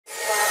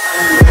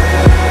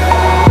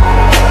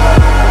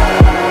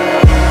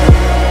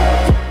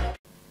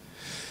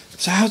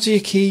So how do you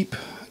keep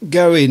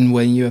going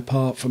when you're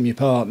apart from your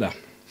partner?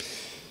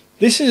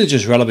 This isn't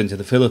just relevant to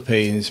the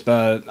Philippines,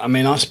 but I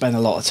mean, I spend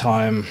a lot of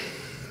time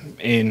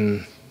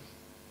in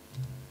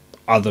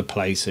other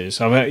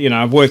places.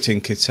 I've worked in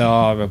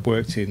Qatar, I've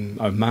worked in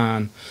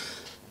Oman,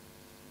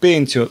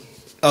 been to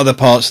other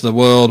parts of the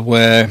world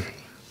where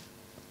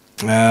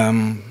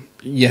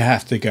you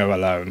have to go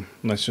alone.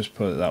 Let's just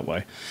put it that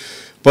way.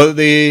 But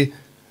the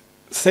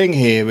thing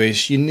here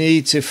is you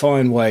need to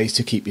find ways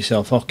to keep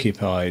yourself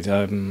occupied.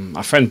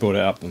 A friend brought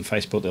it up on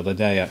Facebook the other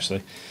day,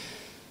 actually.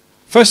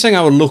 First thing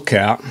I would look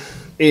at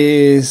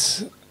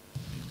is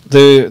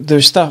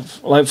there's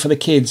stuff like for the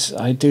kids.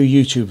 I do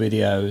YouTube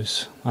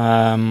videos.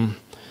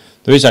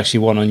 There is actually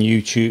one on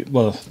YouTube.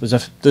 Well,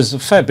 there's a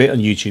fair bit on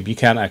YouTube you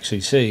can't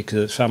actually see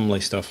because it's family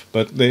stuff.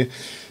 But there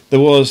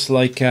was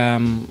like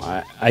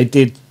I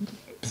did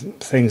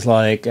things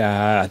like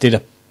I did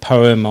a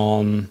poem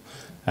on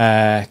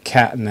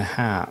Cat in the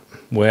Hat,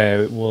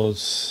 where it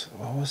was,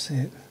 what was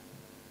it?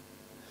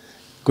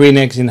 Green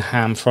eggs in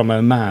ham from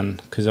Oman,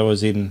 because I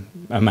was in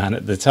Oman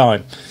at the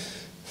time.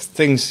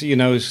 Things,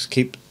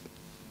 keep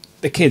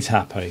the kids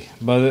happy,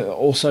 but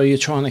also you're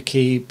trying to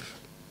keep,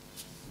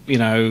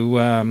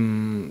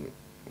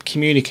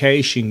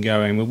 communication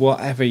going with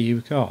whatever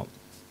you've got.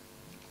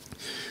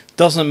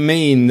 Doesn't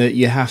mean that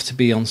you have to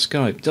be on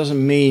Skype.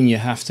 Doesn't mean you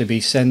have to be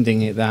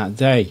sending it that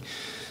day.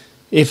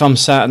 If I'm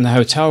sat in the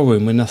hotel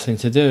room with nothing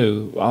to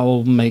do,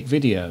 I'll make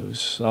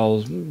videos.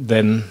 I'll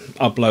then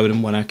upload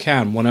them when I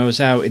can. When I was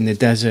out in the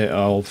desert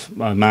of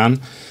Oman,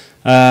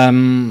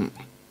 the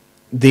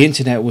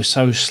internet was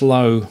so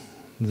slow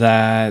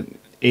that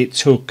it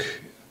took,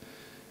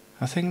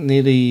 I think,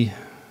 nearly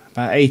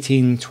about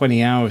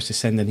 18-20 hours to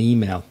send an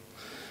email.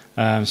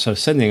 So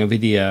sending a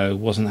video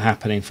wasn't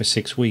happening for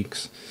 6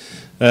 weeks.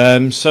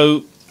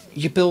 So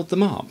you build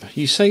them up.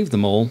 You save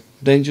them all,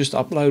 then just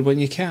upload when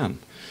you can.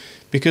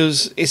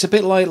 Because it's a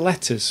bit like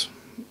letters,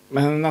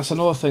 and that's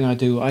another thing I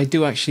do. I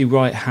do actually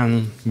write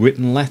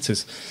handwritten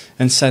letters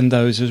and send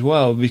those as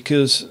well,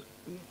 because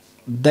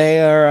they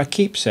are a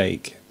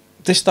keepsake.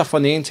 This stuff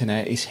on the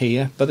internet is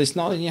here, but it's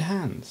not in your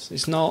hands.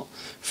 It's not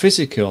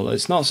physical.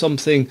 It's not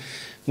something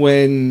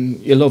when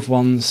your loved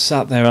one's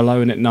sat there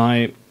alone at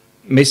night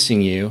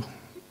missing you.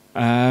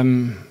 A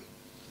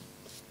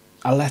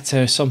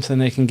letter is something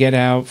they can get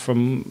out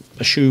from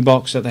a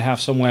shoebox that they have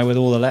somewhere with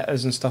all the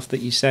letters and stuff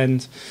that you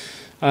send.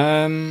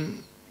 They're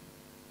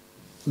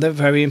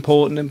very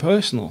important and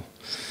personal.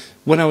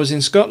 When I was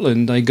in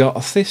Scotland, I got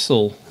a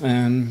thistle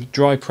and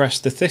dry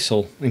pressed the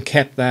thistle and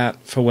kept that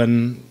for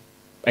when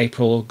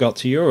April got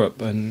to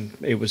Europe, and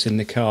it was in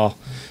the car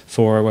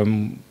for her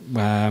when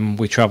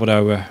we travelled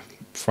over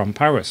from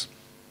Paris.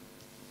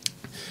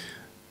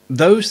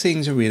 Those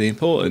things are really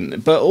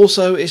important, but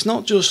also it's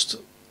not just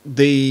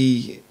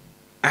the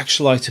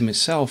actual item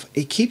itself.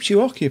 It keeps you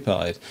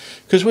occupied,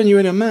 because when you're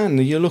in Oman,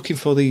 you're looking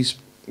for these,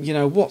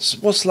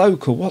 what's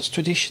local, what's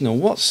traditional,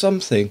 what's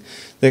something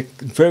that's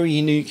very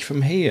unique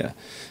from here.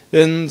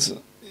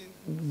 And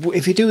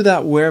if you do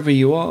that wherever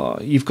you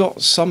are, you've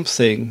got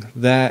something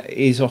that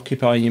is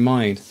occupying your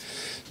mind.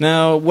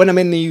 Now, when I'm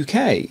in the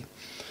UK,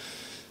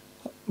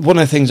 one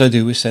of the things I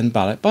do is send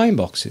ballot buying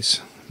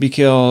boxes,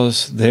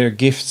 because they're a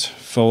gift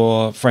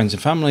for friends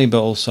and family,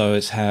 but also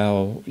it's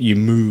how you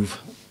move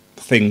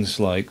things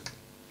like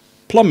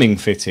plumbing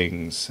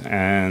fittings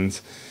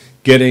and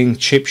getting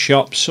chip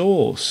shop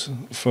sauce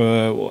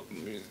for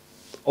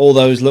all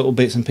those little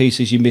bits and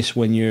pieces you miss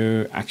when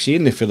you're actually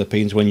in the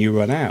Philippines when you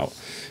run out.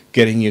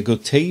 Getting your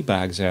good tea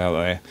bags out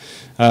there.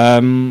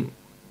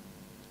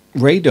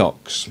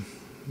 Radox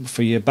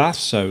for your bath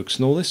soaks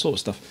and all this sort of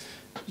stuff.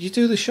 You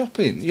do the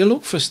shopping. You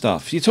look for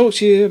stuff. You talk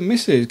to your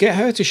missus. Get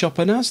her to shop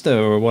an Asda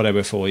or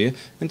whatever for you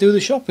and do the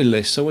shopping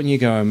list. So when you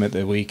go home at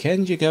the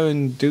weekend, you go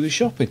and do the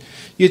shopping.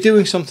 You're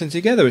doing something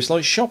together. It's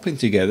like shopping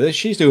together.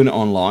 She's doing it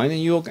online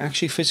and you're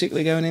actually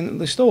physically going into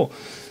the store.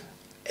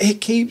 It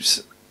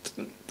keeps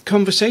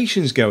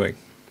conversations going.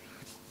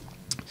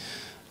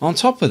 On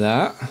top of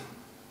that,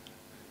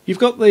 you've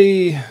got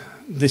the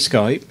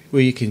Skype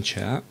where you can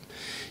chat.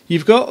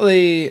 You've got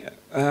the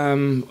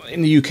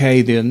in the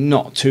UK they're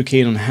not too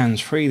keen on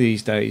hands-free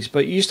these days,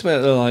 but you used to be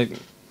able to like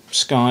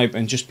Skype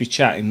and just be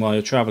chatting while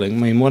you're travelling. I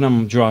mean, when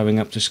I'm driving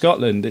up to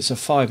Scotland, it's a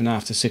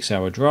 5.5 to 6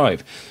 hour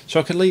drive, so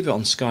I could leave it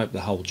on Skype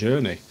the whole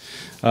journey.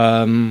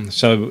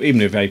 So even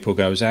if April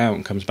goes out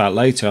and comes back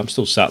later, I'm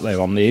still sat there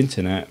on the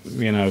internet,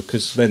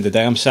 because at the end of the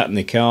day I'm sat in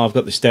the car, I've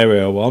got the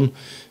stereo on,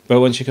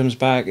 but when she comes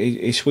back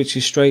it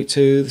switches straight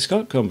to the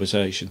Skype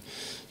conversation.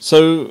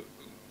 So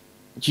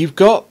you've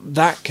got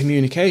that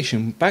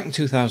communication. Back in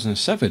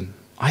 2007,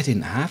 I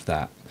didn't have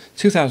that.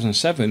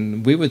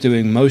 2007, we were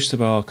doing most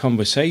of our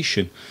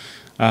conversation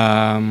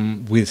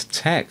with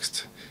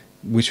text,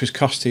 which was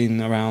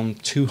costing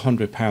around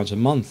 £200 a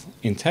month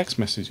in text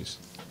messages.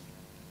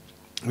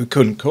 We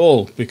couldn't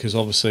call because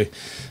obviously,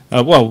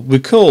 we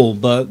call,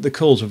 but the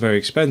calls were very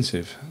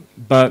expensive.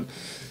 But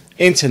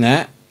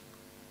internet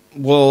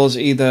was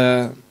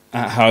either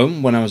at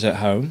home when I was at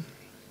home,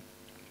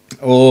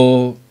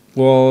 or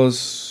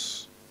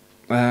was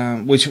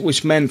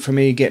which meant for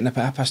me getting up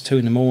at 2:30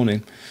 in the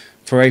morning,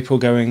 for April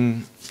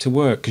going to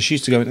work, because she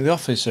used to go into the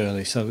office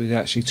early so we'd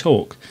actually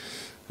talk.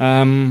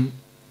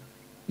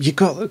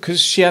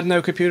 Because she had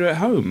no computer at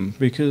home,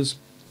 because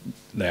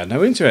they had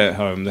no internet at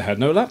home, they had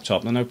no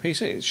laptop, no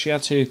PC. She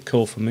had to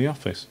call from the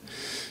office.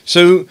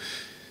 So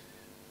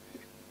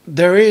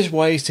there is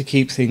ways to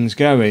keep things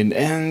going,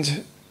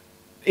 and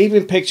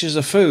even pictures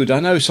of food. I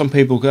know some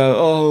people go,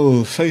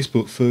 oh,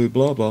 Facebook food,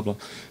 blah, blah, blah.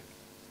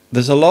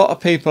 There's a lot of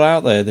people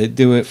out there that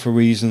do it for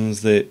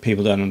reasons that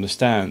people don't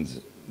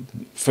understand.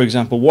 For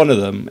example, one of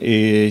them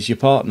is your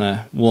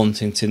partner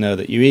wanting to know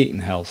that you're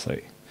eating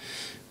healthy.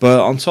 But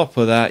on top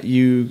of that,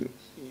 you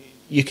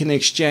can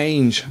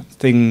exchange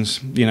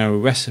things,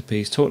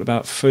 recipes, talk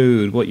about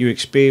food, what you're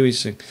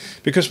experiencing.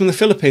 Because from the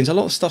Philippines, a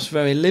lot of stuff's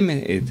very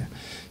limited.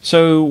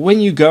 So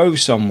when you go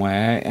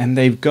somewhere and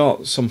they've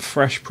got some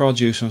fresh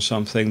produce or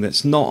something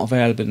that's not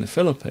available in the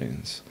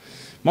Philippines,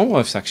 my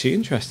wife's actually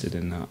interested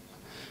in that.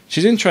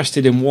 She's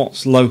interested in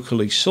what's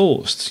locally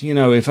sourced.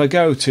 If I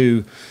go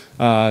to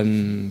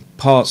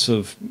parts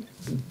of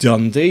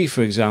Dundee,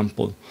 for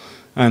example,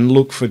 and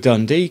look for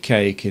Dundee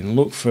cake and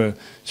look for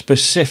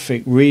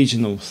specific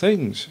regional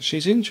things,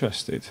 she's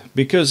interested,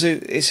 because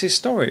it's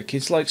historic.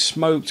 It's like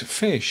smoked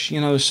fish.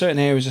 There's certain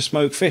areas of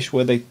smoked fish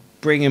where they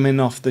bring them in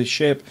off the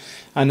ship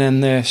and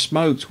then they're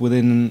smoked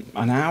within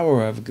an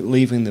hour of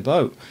leaving the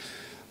boat.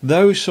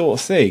 Those sort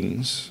of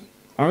things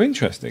are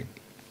interesting.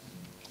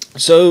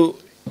 So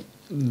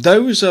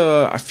those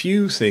are a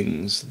few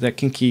things that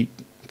can keep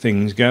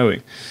things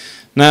going.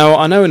 Now,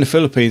 I know in the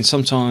Philippines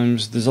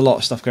sometimes there's a lot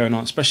of stuff going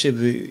on,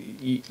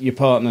 especially your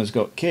partner's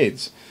got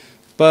kids.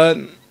 But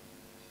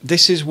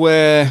this is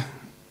where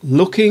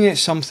looking at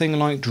something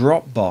like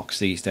Dropbox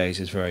these days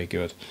is very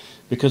good.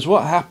 Because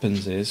what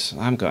happens is,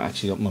 I haven't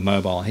actually got my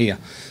mobile here,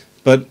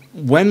 but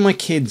when my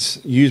kids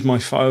use my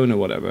phone or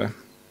whatever,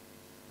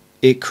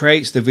 it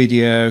creates the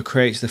video,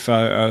 creates the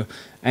photo,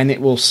 and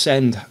it will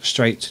send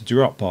straight to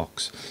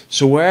Dropbox.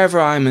 So wherever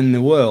I'm in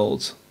the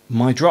world,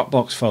 my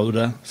Dropbox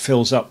folder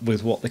fills up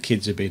with what the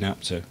kids have been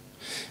up to.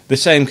 The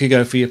same could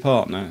go for your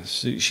partner.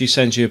 So she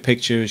sends you a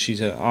picture, she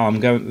says, oh, I'm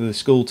going to the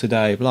school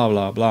today, blah,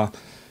 blah, blah.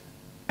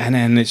 And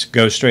then it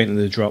goes straight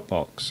into the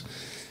Dropbox.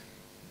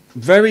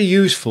 Very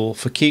useful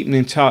for keeping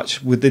in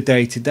touch with the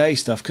day-to-day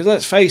stuff. Because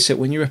let's face it,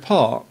 when you're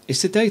apart,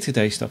 it's the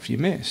day-to-day stuff you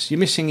miss. You're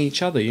missing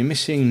each other. You're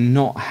missing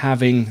not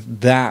having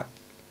that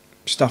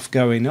stuff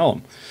going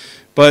on.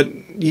 But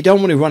you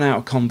don't want to run out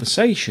of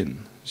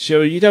conversation.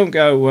 So you don't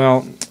go,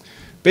 well,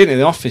 been in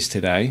the office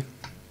today,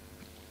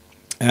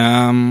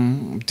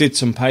 did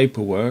some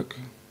paperwork.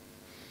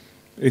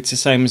 It's the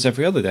same as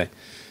every other day.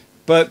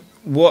 But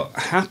what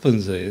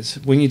happens is,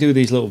 when you do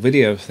these little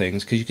video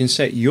things, because you can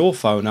set your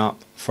phone up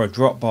for a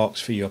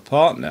Dropbox for your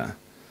partner.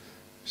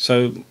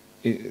 So,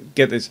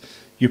 get this,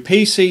 your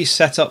PC is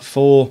set up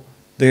for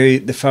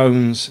the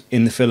phones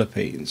in the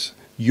Philippines.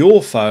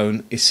 Your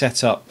phone is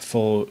set up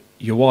for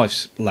your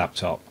wife's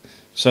laptop,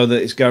 so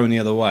that it's going the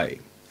other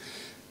way.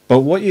 But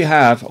what you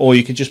have, or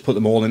you could just put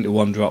them all into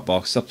one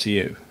Dropbox, it's up to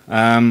you.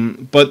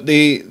 But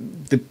the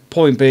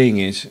point being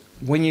is,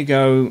 when you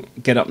go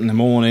get up in the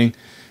morning,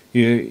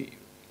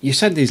 you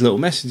send these little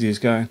messages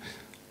going,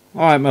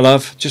 all right, my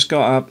love, just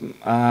got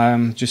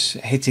up, just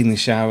hitting the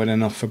shower and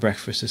then off for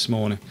breakfast this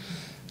morning.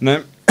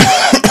 And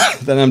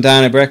then I'm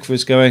down at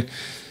breakfast going,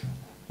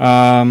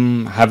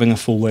 having a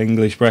full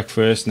English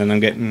breakfast, and then I'm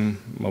getting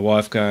my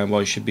wife going,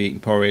 well, you should be eating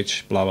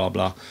porridge, blah, blah,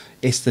 blah.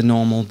 It's the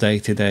normal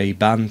day-to-day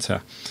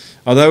banter.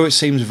 Although it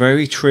seems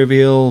very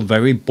trivial,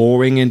 very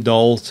boring and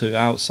dull to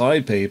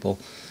outside people,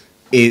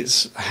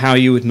 it's how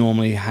you would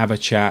normally have a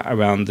chat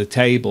around the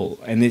table.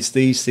 And it's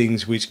these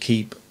things which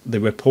keep the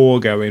rapport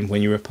going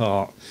when you're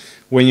apart.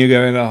 When you're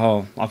going,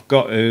 oh, I've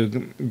got to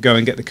go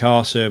and get the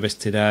car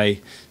serviced today,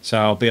 so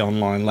I'll be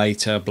online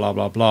later, blah,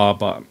 blah, blah,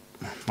 but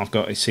I've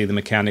got to see the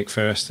mechanic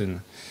first.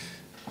 And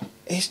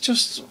it's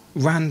just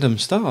random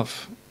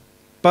stuff.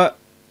 But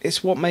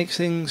it's what makes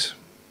things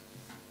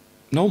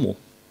normal.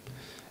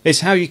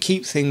 It's how you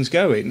keep things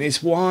going.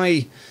 It's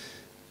why,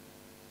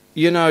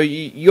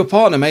 your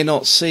partner may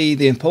not see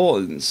the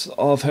importance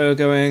of her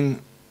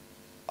going,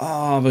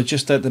 oh, we're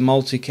just at the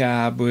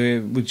multi-cab,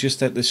 we're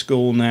just at the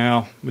school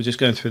now, we're just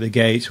going through the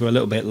gates, we're a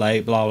little bit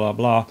late, blah, blah,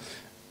 blah.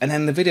 And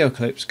then the video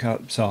clips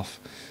cuts off.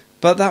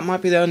 But that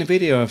might be the only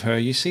video of her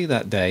you see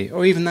that day,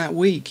 or even that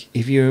week,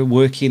 if you're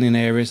working in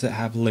areas that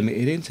have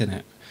limited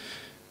internet.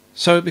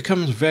 So it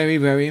becomes very,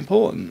 very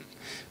important.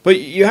 But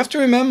you have to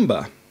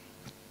remember,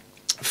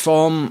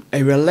 from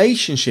a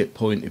relationship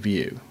point of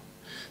view,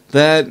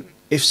 that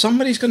if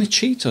somebody's going to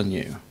cheat on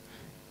you,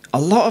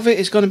 a lot of it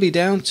is going to be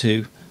down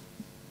to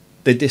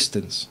the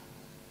distance.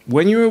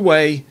 When you're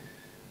away,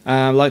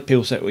 like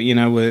people say,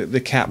 where the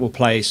cat will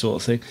play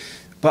sort of thing,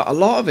 but a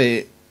lot of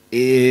it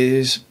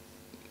is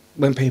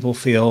when people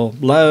feel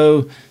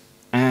low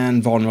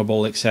and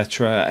vulnerable,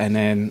 etc., and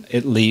then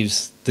it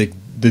leaves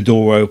the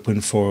door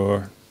open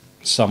for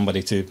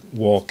somebody to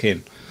walk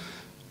in.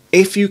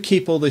 If you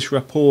keep all this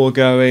rapport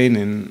going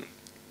and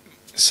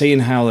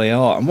seeing how they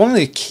are. And one of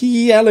the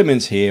key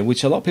elements here,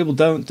 which a lot of people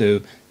don't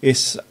do,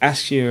 is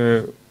ask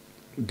your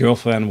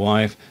girlfriend,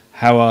 wife,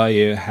 how are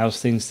you? How's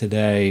things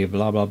today?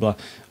 Blah, blah, blah.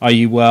 Are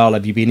you well?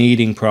 Have you been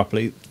eating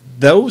properly?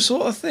 Those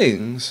sort of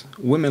things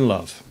women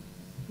love.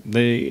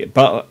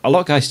 But a lot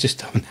of guys just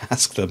don't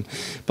ask them,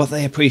 but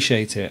they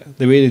appreciate it.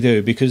 They really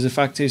do, because the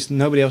fact is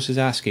nobody else is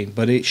asking,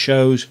 but it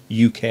shows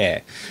you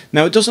care.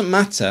 Now, it doesn't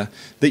matter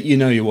that you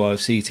know your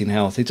wife's eating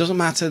healthy. It doesn't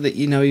matter that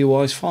you know your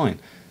wife's fine.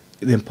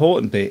 The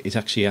important bit is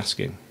actually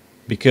asking,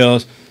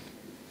 because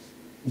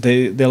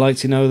they like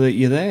to know that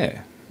you're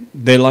there.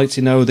 They like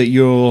to know that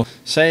you're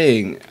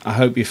saying, I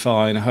hope you're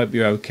fine, I hope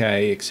you're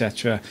okay,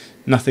 etc.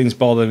 Nothing's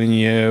bothering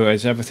you,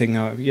 is everything,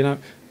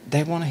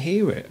 they want to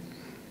hear it.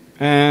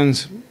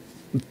 And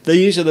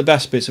these are the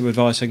best bits of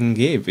advice I can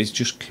give, is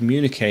just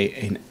communicate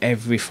in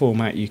every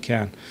format you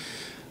can.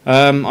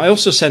 I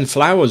also send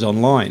flowers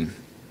online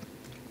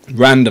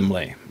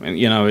randomly, and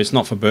it's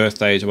not for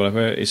birthdays or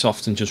whatever. It's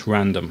often just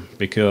random,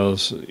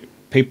 because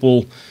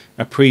people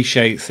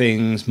appreciate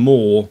things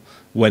more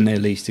when they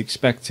least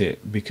expect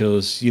it,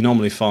 because you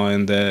normally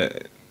find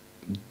that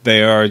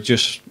they are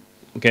just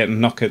getting a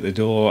knock at the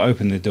door,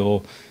 open the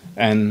door,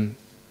 and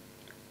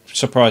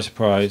surprise,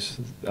 surprise,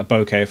 a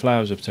bouquet of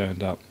flowers have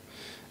turned up.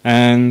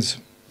 And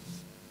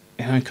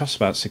it costs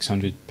about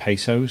 600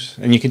 pesos,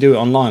 and you can do it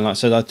online. Like I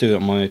said, I do it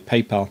on my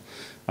PayPal.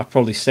 I've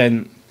probably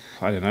sent,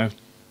 I don't know,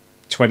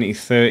 20,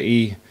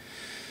 30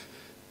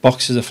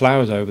 boxes of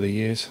flowers over the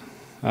years,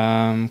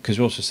 because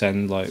we also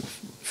send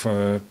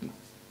for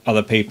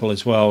other people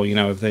as well.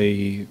 If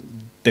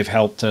they've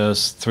helped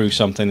us through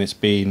something that's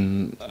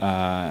been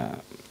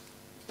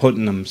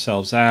putting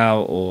themselves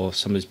out, or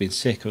somebody's been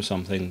sick or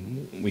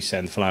something, we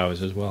send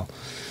flowers as well.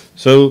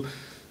 So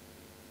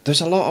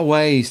there's a lot of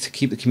ways to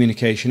keep the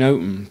communication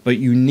open, but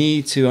you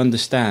need to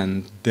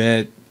understand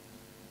that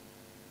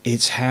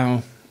it's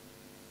how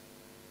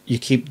you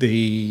keep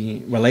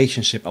the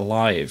relationship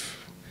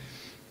alive.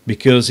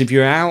 Because if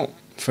you're out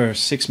for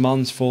 6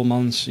 months, 4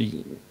 months,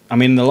 the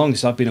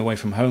longest I've been away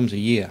from home's a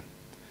year.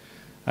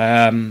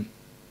 If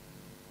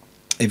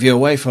you're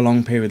away for a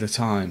long period of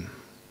time,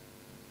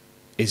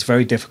 it's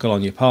very difficult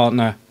on your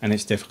partner, and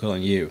it's difficult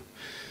on you.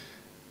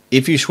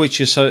 If you switch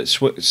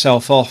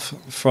yourself off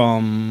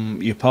from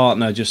your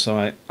partner, just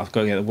like, I've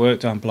got to get the work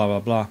done, blah, blah,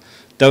 blah,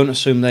 don't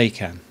assume they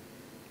can.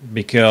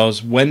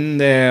 Because when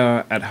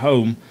they're at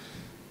home,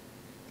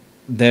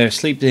 they're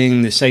sleeping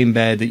in the same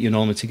bed that you're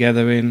normally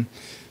together in.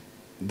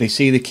 They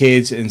see the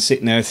kids and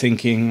sitting there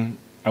thinking,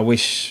 I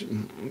wish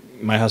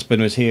my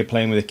husband was here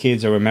playing with the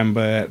kids. I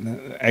remember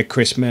at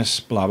Christmas,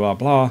 blah, blah,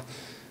 blah.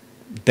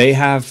 They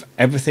have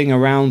everything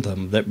around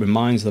them that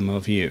reminds them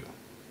of you.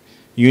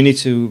 You need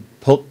to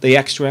put the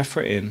extra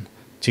effort in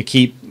to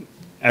keep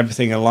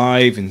everything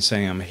alive and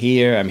saying, I'm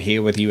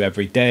here with you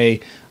every day.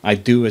 I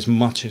do as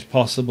much as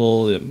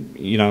possible.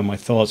 My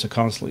thoughts are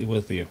constantly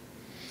with you.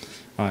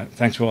 All right,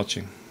 thanks for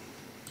watching.